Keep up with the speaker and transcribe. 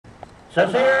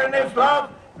Says here in his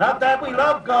love, not that we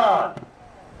love God,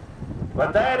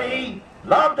 but that he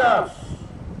loved us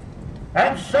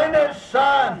and sent his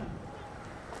Son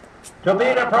to be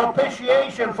the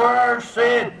propitiation for our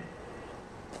sin.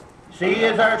 See, he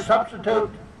is our substitute.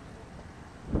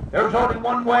 There's only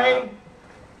one way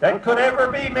that could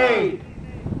ever be made,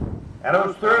 and it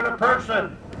was through the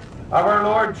person of our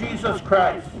Lord Jesus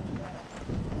Christ.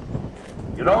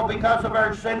 You know, because of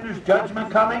our sin, there's judgment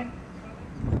coming.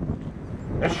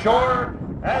 As sure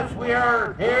as we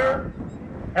are here,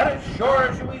 and as sure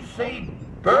as we see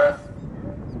birth,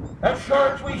 as sure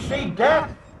as we see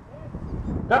death,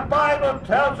 the Bible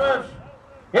tells us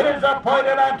it is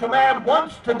appointed unto man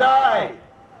once to die,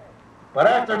 but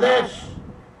after this,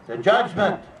 the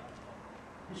judgment.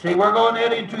 You see, we're going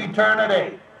into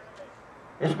eternity.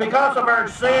 It's because of our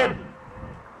sin.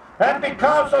 And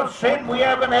because of sin, we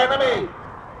have an enemy.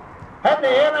 And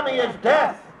the enemy is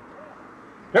death.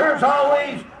 There's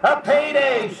always a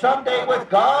payday someday with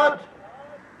God.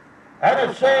 And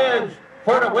it says,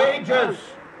 for the wages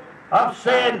of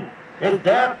sin is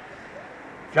death.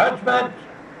 Judgment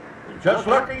is just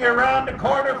looking around the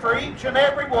corner for each and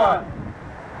every one.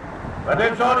 But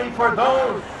it's only for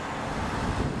those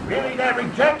really that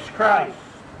rejects Christ.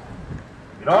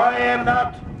 You know, I am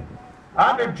not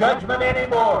under judgment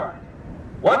anymore.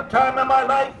 One time in my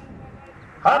life,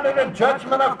 under the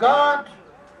judgment of God,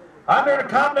 under the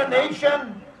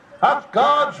condemnation of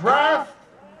God's wrath.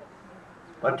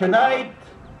 But tonight,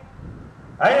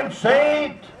 I am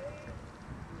saved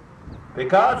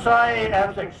because I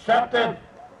have accepted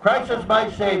Christ as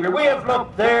my Savior. We have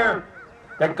looked there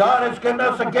that God has given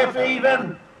us a gift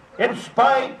even in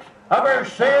spite of our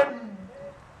sin.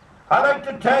 I'd like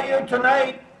to tell you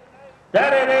tonight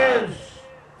that it is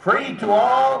free to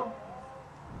all.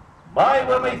 Why,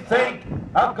 when we think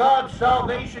of God's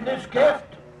salvation, this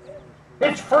gift,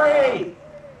 it's free.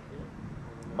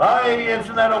 My,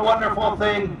 isn't that a wonderful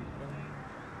thing?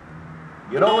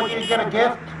 You know, when you get a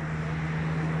gift,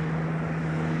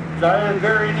 it's a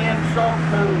very insult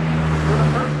to the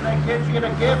person that gives you the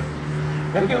gift.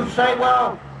 If you say,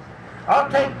 well, I'll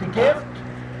take the gift,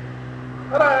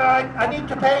 but I need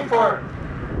to pay for it.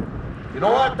 You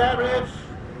know what that is?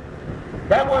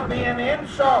 That would be an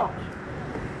insult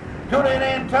to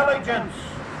the intelligence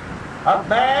of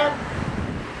man,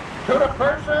 to the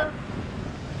person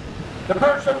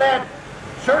that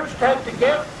searched out the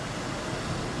gift,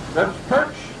 the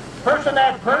person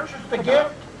that purchased the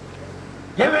gift,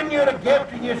 giving you the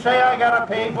gift, and you say, I gotta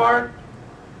pay for it.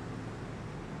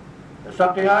 It's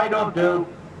something I don't do.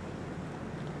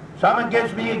 Someone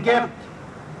gives me a gift,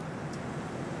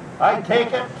 I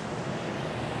take it.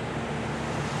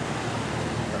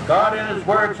 But God in his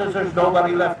word says there's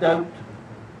nobody left out.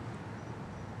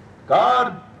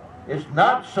 God is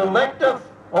not selective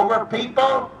over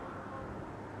people.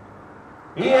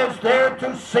 He is there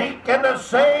to seek and to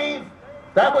save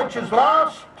that which is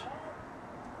lost.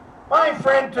 My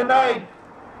friend, tonight,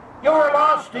 you are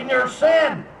lost in your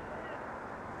sin.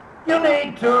 You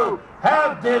need to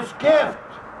have this gift,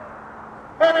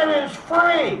 and it is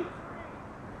free.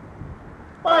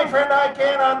 My friend, I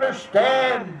can't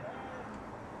understand.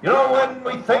 You know, when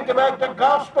we think about the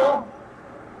gospel,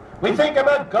 we think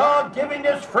about God giving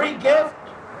this free gift.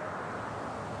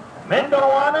 Men don't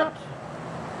want it.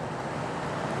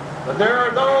 But there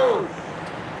are those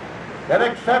that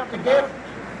accept the gift.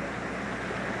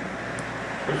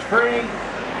 It's free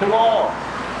to all.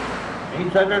 It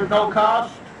means that there's no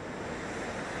cost.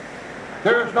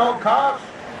 There is no cost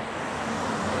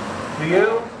to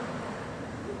you.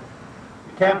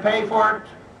 You can't pay for it.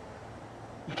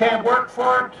 You can't work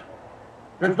for it.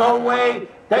 There's no way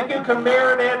that you can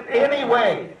merit it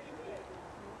anyway.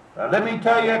 Let me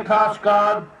tell you, it cost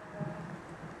God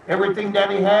everything that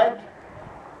he had.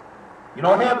 You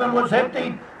know, heaven was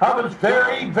emptied of his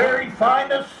very, very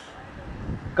finest.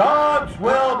 God's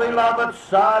well-beloved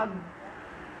Son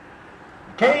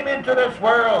came into this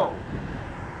world,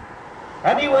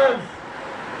 and he was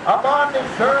upon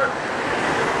this earth.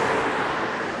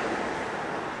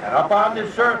 And upon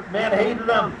this earth, men hated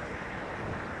him.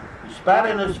 He spat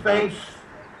in his face.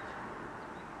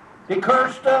 They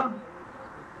cursed him.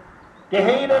 They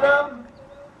hated him.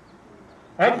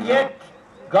 And yet,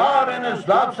 God in his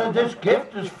love said this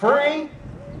gift is free.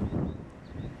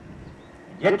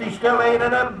 Yet they still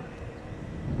hated him.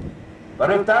 But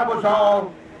if that was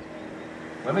all,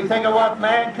 when we think of what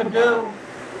man can do,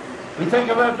 we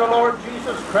think about the Lord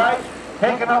Jesus Christ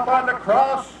taken up on the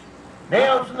cross,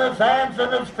 nails in his hands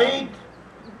and his feet.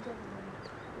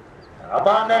 And up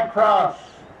on that cross,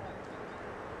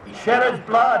 he shed his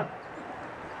blood.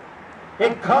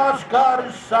 It cost God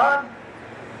his Son.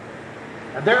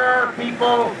 And there are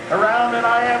people around, and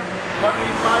I have,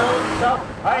 my own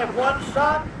self, I have one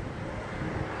son,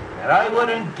 and I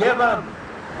wouldn't give him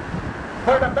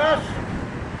for the best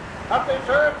of this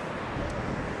earth,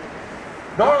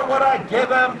 nor would I give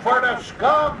him for the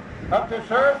scum of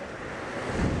this earth.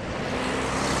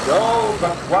 No,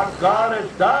 but what God has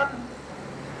done,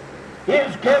 He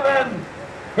has given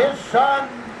His Son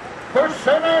for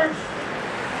sinners.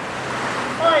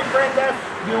 My friend,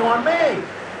 that's you and me.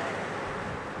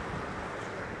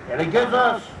 And He gives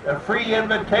us a free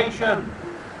invitation.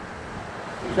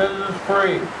 He says it's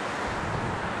free.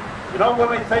 You know, when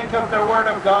we think of the Word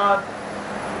of God,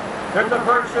 there's a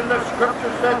verse in the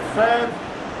Scriptures that says,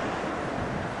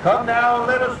 "Come now,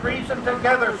 let us reason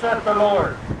together, saith the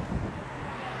Lord.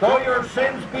 Though your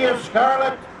sins be as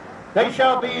scarlet, they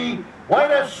shall be white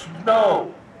as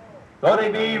snow. Though they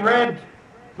be red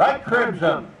like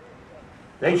crimson,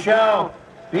 they shall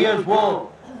be as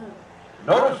wool."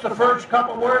 Notice the first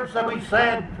couple words that we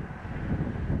said.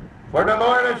 For the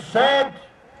Lord has said,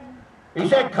 He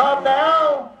said, "Come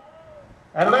now,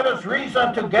 and let us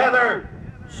reason together,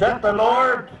 saith the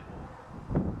Lord."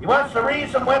 He wants to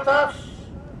reason with us.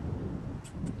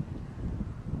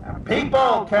 And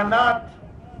people cannot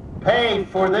pay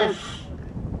for this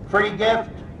free gift.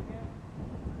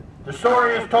 The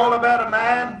story is told about a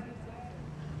man,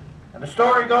 and the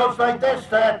story goes like this,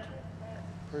 that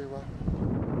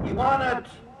he wanted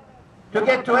to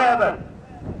get to heaven,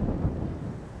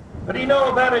 but he knew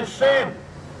about his sin.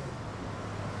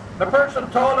 The person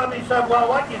told him, he said, "Well,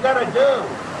 what you got to do?"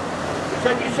 He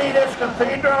said, "You see this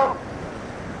cathedral?"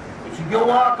 He said, "You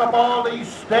walk up all these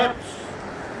steps."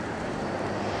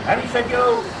 And he said,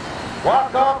 "You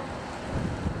walk up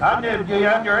on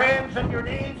your hands and your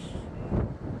knees,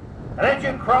 and as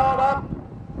you crawl up,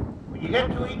 when you get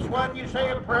to each one, you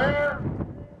say a prayer."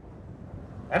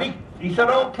 And he said,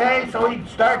 "Okay," so he'd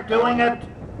start doing it.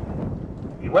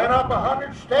 He went up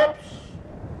 100 steps.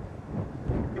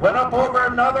 He went up over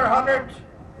another 100.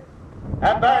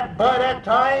 And by that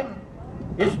time,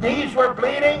 his knees were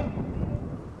bleeding.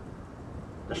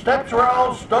 The steps were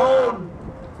all stone.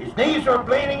 His knees were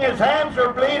bleeding, his hands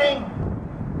were bleeding.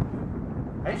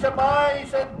 And he said, he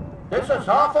said, "This is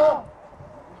awful."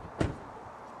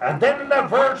 And then the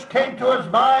verse came to his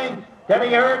mind that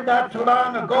he heard not too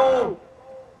long ago.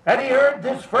 And he heard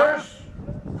this verse,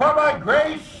 "For by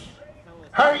grace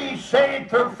are ye saved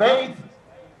through faith,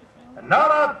 and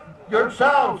not of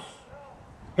yourselves.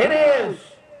 It is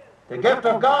the gift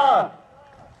of God."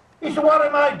 He said, "What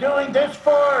am I doing this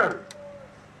for?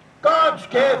 God's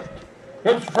gift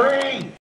is free."